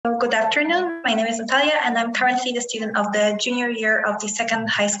Good afternoon. My name is Natalia, and I'm currently the student of the junior year of the second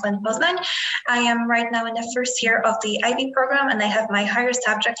high school in Poznaniu. I am right now in the first year of the IB program, and I have my higher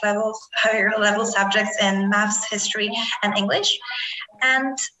level subjects in maths, history, and English.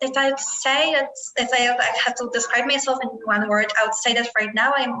 And if I have to describe myself in one word, I would say that right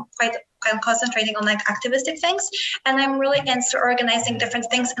now I'm concentrating on activistic things, and I'm really into organizing different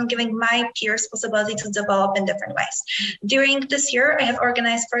things and giving my peers possibility to develop in different ways. During this year, I have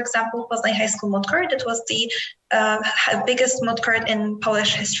organized, for example, Poznań High School Moot Court. That was the biggest moot court in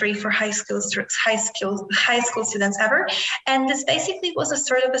Polish history for high school students ever. And this basically was a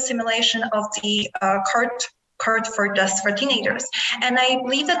sort of a simulation of the court for just for teenagers. And I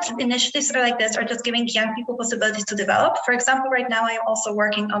believe that initiatives like this are just giving young people possibilities to develop. For example, right now I am also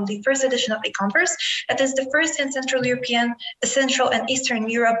working on the first edition of a Converse. That is the first in Central and Eastern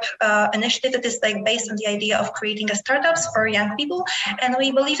Europe initiative that is based on the idea of creating startups for young people. And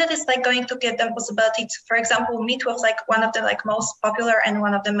we believe that it's going to give them possibility to, for example, meet with one of the most popular and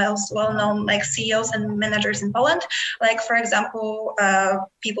one of the most well-known CEOs and managers in Poland. For example,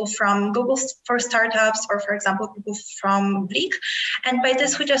 people from Google for startups, or for example, people from Bleak. And by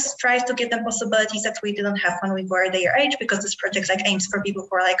this, we just try to give them possibilities that we didn't have when we were their age, because this project aims for people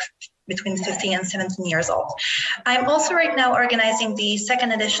who are between 15 and 17 years old. I'm also right now organizing the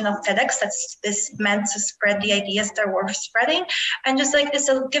second edition of TEDx. That's meant to spread the ideas that are worth spreading, and just it's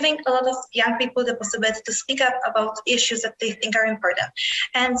giving a lot of young people the possibility to speak up about issues that they think are important.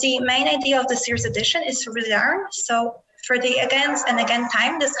 And the main idea of this year's edition is to relearn. So for the again and again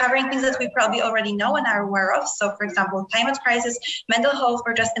time, discovering things that we probably already know and are aware of. So for example, climate crisis, mental health,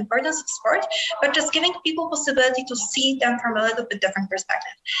 or just importance of sport, but just giving people possibility to see them from a little bit different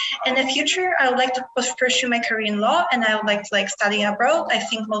perspective. In the future, I would like to pursue my career in law, and I would like to study abroad. I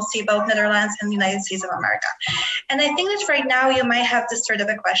think mostly about Netherlands and the United States of America. And I think that right now you might have this sort of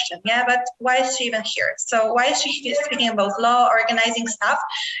a question, yeah, but why is she even here? So why is she speaking about law, organizing stuff?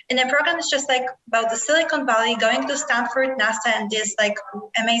 And the program is just about the Silicon Valley, going to Stanford, NASA, and this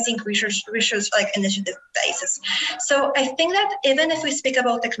amazing research initiative basis. So I think that even if we speak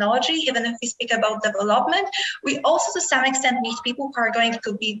about technology, even if we speak about development, we also to some extent need people who are going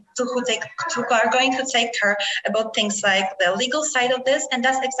to take care about things like the legal side of this, and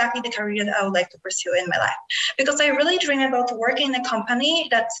that's exactly the career that I would like to pursue in my life, because I really dream about working in a company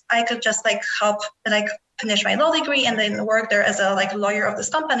that I could just help finish my law degree and then work there as a lawyer of this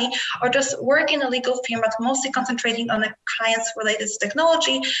company, or just work in a legal firm, but mostly concentrating on the clients related to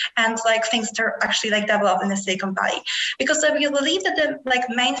technology and things that are actually developed in the Silicon Valley. Because we believe that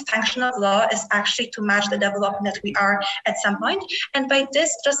the main function of law is actually to match the development that we are at some point, and by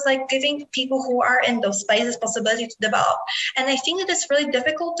this just giving people who are in those places possibility to develop. And I think that it's really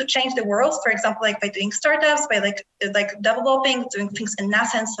difficult to change the world, for example, by doing startups, by developing, doing things in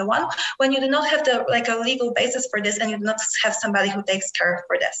NASA and so on, when you do not have the a legal basis for this, and you do not have somebody who takes care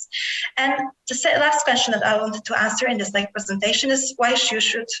for this. And the last question that I wanted to answer in this presentation is why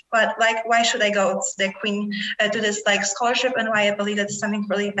should I go to the Queen to this scholarship, and why I believe that something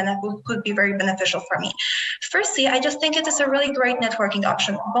really could be very beneficial for me. Firstly, I just think it is a really great networking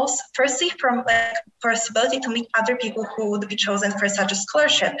option. Firstly, from possibility to meet other people who would be chosen for such a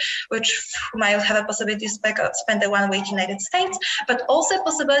scholarship, which might have a possibility to spend a 1 week in the United States, but also a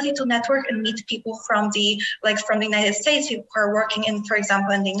possibility to network and meet people from the United States who are working in, for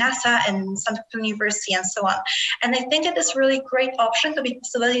example, in the NASA and Stanford University and so on. And I think it is really great option to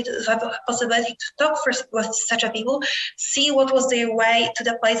have a possibility to talk with such a people, see what was their way to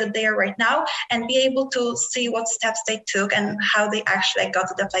the place that they are right now, and be able to see what steps they took and how they actually got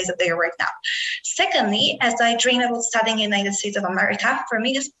to the place that they are right now. Secondly, as I dream about studying in the United States of America, for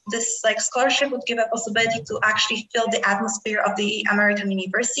me this scholarship would give a possibility to actually feel the atmosphere of the American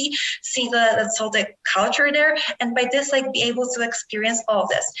university, see the culture there, and by this be able to experience all of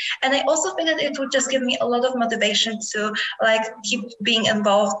this. And I also think that it would just give me a lot of motivation to keep being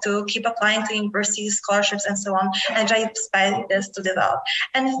involved, to keep applying to university scholarships and so on, and try this to develop.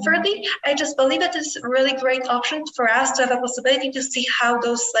 And thirdly, I just believe that it's a really great option for us to have a possibility to see how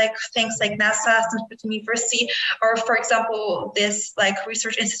those things like NASA, Stanford University, or for example this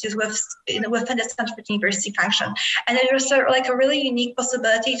research institute within the Stanford University function. And it is a really unique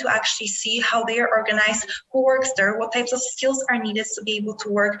possibility to actually see how they are organized, who works there, what types of skills are needed to be able to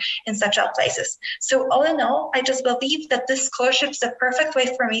work in such places. So all in all, I just believe that this scholarship is the perfect way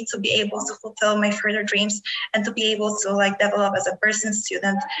for me to be able to fulfill my further dreams and to be able to develop as a person,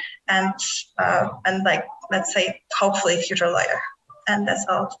 student, and let's say hopefully future lawyer. And that's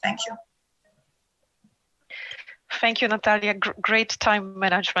all. Thank you. Thank you, Natalia. Great time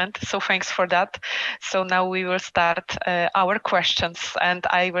management. So thanks for that. So now we will start our questions, and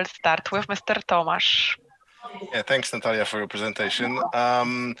I will start with Mr. Tomasz. Yeah, thanks, Natalia, for your presentation.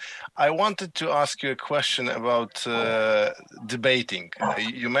 I wanted to ask you a question about debating.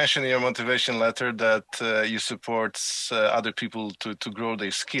 You mentioned in your motivation letter that you support other people to grow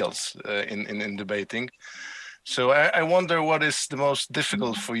their skills in debating. So I wonder what is the most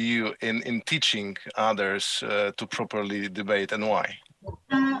difficult for you in teaching others to properly debate, and why?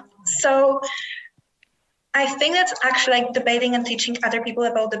 So I think that actually like debating and teaching other people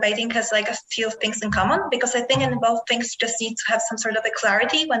about debating has like a few things in common, because I think in both things you just need to have some sort of a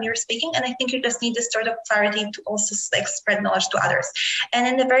clarity when you're speaking. And I think you just need this sort of clarity to also like spread knowledge to others. And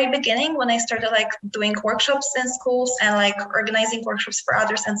in the very beginning, when I started like doing workshops in schools and like organizing workshops for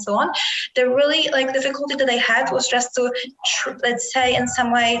others and so on, the really like difficulty that I had was just to, let's say in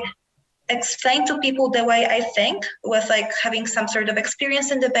some way, explain to people the way I think, with like having some sort of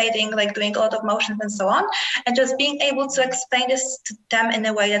experience in debating, like doing a lot of motions and so on, and just being able to explain this to them in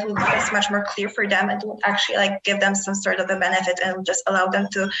a way that would be much more clear for them and would actually like give them some sort of a benefit and just allow them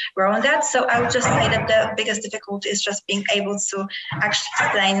to grow in that. So I would just say that the biggest difficulty is just being able to actually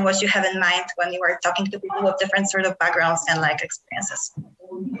explain what you have in mind when you are talking to people with different sort of backgrounds and like experiences.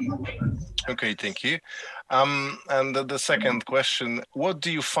 Okay, thank you. And the second question, what do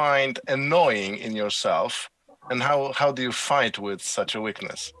you find annoying in yourself, and how do you fight with such a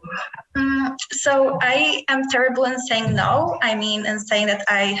weakness? So I am terrible in saying no. I mean, in saying that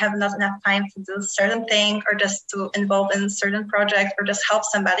I have not enough time to do a certain thing, or just to involve in a certain project, or just help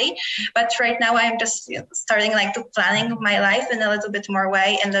somebody. But right now I'm just starting like to planning my life in a little bit more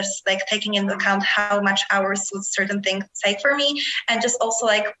way, and just like taking into account how much hours would certain things take for me, and just also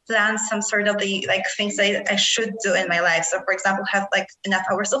like plan some sort of the like things that I should do in my life. So for example, have like enough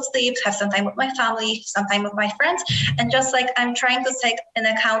hours of sleep, have some time with my family, some time with my friends, and just like I'm trying to take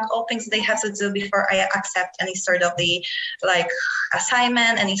into account all things they have to do before I accept any sort of the like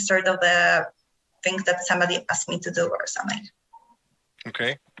assignment, any sort of the things that somebody asked me to do or something.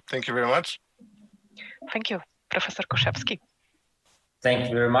 Okay, thank you very much. Thank you, Professor Koszewski. Thank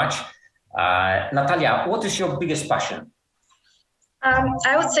you very much. Natalia, what is your biggest passion?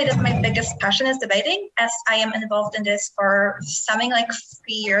 I would say that my biggest passion is debating, as I am involved in this for something like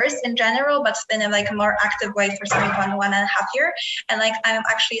 3 years in general, but in a like more active way for something 1.5 years. And like I'm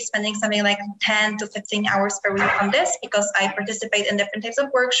actually spending something like 10 to 15 hours per week on this, because I participate in different types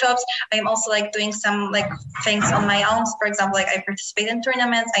of workshops. I am also like doing some like things on my own. For example, like I participate in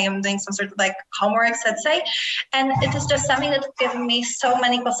tournaments. I am doing some sort of like homeworks, let's say. And it is just something that gives me so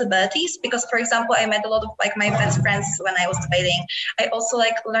many possibilities, because for example, I met a lot of like my best friends when I was debating. I also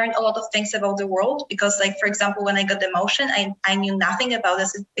like learned a lot of things about the world, because like, for example, when I got the motion, I knew nothing about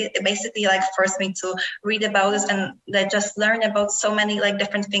this. It basically like forced me to read about this and like just learn about so many like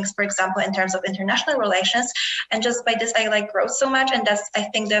different things, for example, in terms of international relations. And just by this, I like wrote so much. And that's, I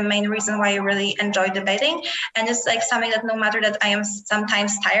think, the main reason why I really enjoy debating. And it's like something that no matter that I am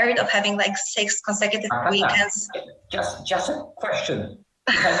sometimes tired of having like 6 consecutive weekends. Just a question.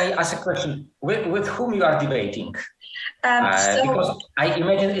 If I may ask a question, with whom you are debating? Because I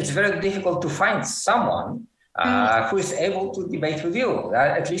imagine it's very difficult to find someone who is able to debate with you.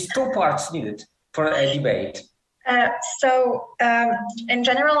 At least 2 parts needed for a debate. In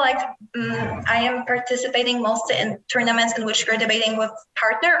general, like I am participating mostly in tournaments in which we're debating with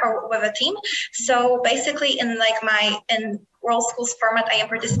partner or with a team. So basically in like in World Schools format, I am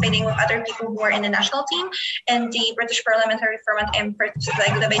participating with other people who are in the national team. And the British parliamentary format, I am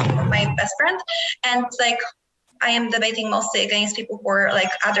like debating with my best friend. And like I am debating mostly against people who are like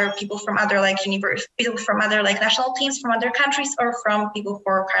other people from other like people from other like national teams from other countries, or from people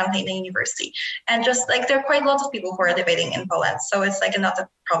who are currently in the university. And just like there are quite a lot of people who are debating in Poland, so it's like not a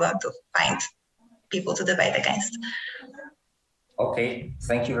problem to find people to debate against. Okay,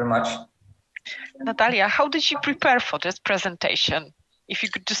 thank you very much. Natalia, how did you prepare for this presentation? If you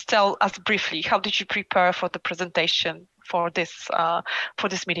could just tell us briefly, how did you prepare for the presentation for this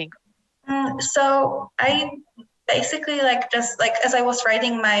meeting? So I basically just as I was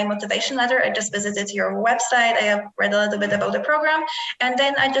writing my motivation letter, I just visited your website. I have read a little bit about the program, and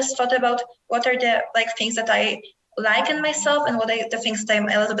then I just thought about what are the things that I like in myself, and what are the things that I'm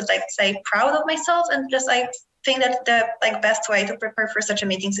a little bit proud of myself. And just I think that the best way to prepare for such a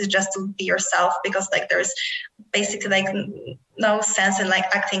meetings is just to be yourself, because there's basically no sense in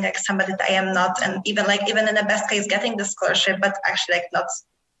acting like somebody that I am not, and even in the best case getting the scholarship, but actually not,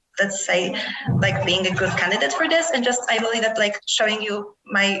 let's say, being a good candidate for this. And just I believe that showing you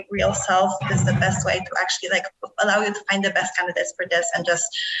my real self is the best way to actually allow you to find the best candidates for this, and just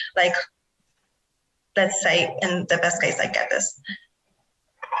let's say in the best case I get this.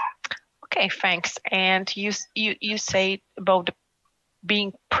 Okay, thanks. And you say about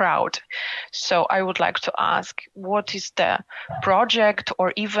being proud. So I would like to ask, what is the project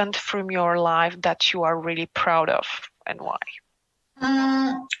or event from your life that you are really proud of and why?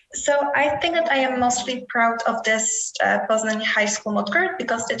 So I think that I am mostly proud of this Poznań High School Modgard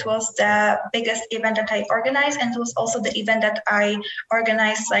because it was the biggest event that I organized, and it was also the event that I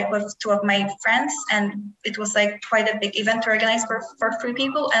organized like with two of my friends, and it was like quite a big event to organize for 3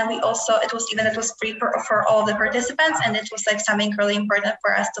 people, and it was even that was free for all the participants, and it was like something really important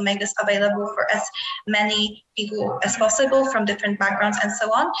for us to make this available for as many people as possible from different backgrounds and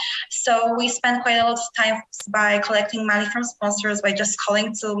so on. So we spent quite a lot of time by collecting money from sponsors, by just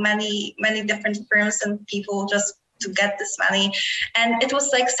calling to many different firms and people just to get this money. And it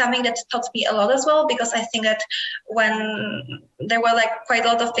was like something that taught me a lot as well, because I think that when there were like quite a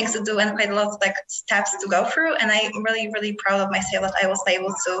lot of things to do and quite a lot of like steps to go through, and I'm really proud of myself that I was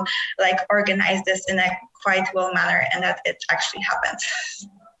able to like organize this in a quite well manner and that it actually happened.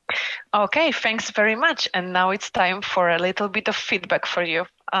 Okay, thanks very much. And now it's time for a little bit of feedback for you.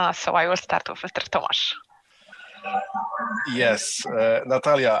 So I will start with Mr. Tomasz. Yes,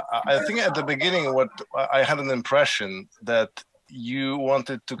 Natalia, I think at the beginning what I had an impression that you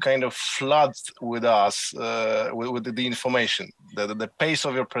wanted to kind of flood with us with the information, that the pace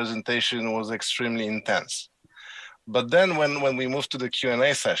of your presentation was extremely intense. But then when we moved to the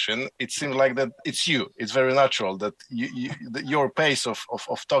Q&A session, it seemed like that it's you. It's very natural that your pace of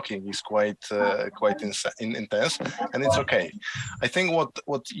talking is quite intense, and it's okay. I think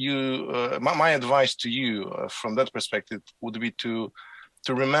what you my advice to you from that perspective would be to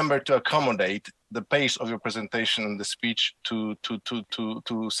remember to accommodate the pace of your presentation and the speech to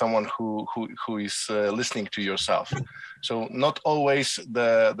someone who is listening to yourself. So not always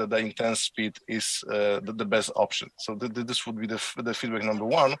the intense speed is the best option. So this would be the feedback number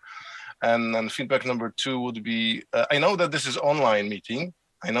 1. And feedback number 2 would be, I know that this is online meeting.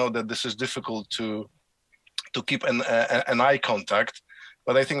 I know that this is difficult to keep an eye contact,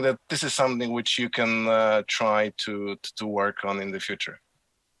 but I think that this is something which you can try to work on in the future.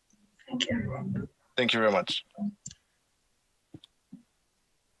 Thank you. Thank you very much.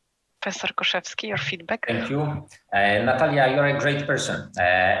 Professor Koszewski, your feedback. Thank you. Natalia, you're a great person.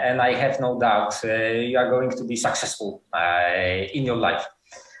 And I have no doubt you are going to be successful in your life.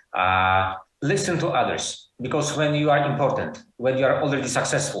 Listen to others, because when you are important, when you are already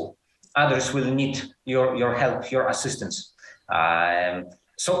successful, others will need your help, your assistance.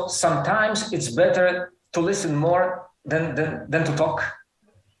 So sometimes it's better to listen more than to talk.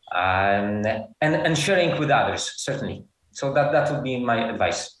 And sharing with others, certainly. So that would be my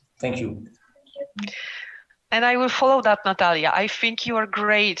advice. Thank you. And I will follow that, Natalia. I think you are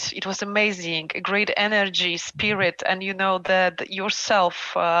great. It was amazing, great energy, spirit, and you know that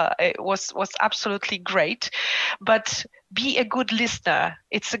yourself was absolutely great. But be a good listener.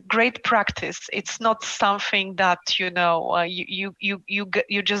 It's a great practice. It's not something that you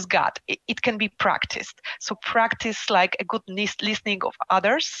just got. It can be practiced. So practice like a good listening of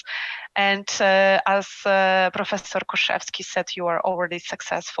others. And as Professor Koszewski said, you are already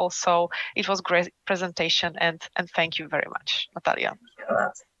successful. So it was great presentation, and thank you very much, Natalia.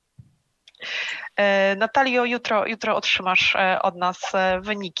 Natalio, jutro otrzymasz od nas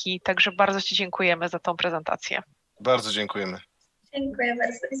wyniki, także bardzo Ci dziękujemy za tą prezentację. Bardzo dziękujemy. Dziękuję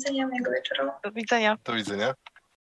bardzo. Do widzenia, miłego wieczoru. Do widzenia. Do widzenia.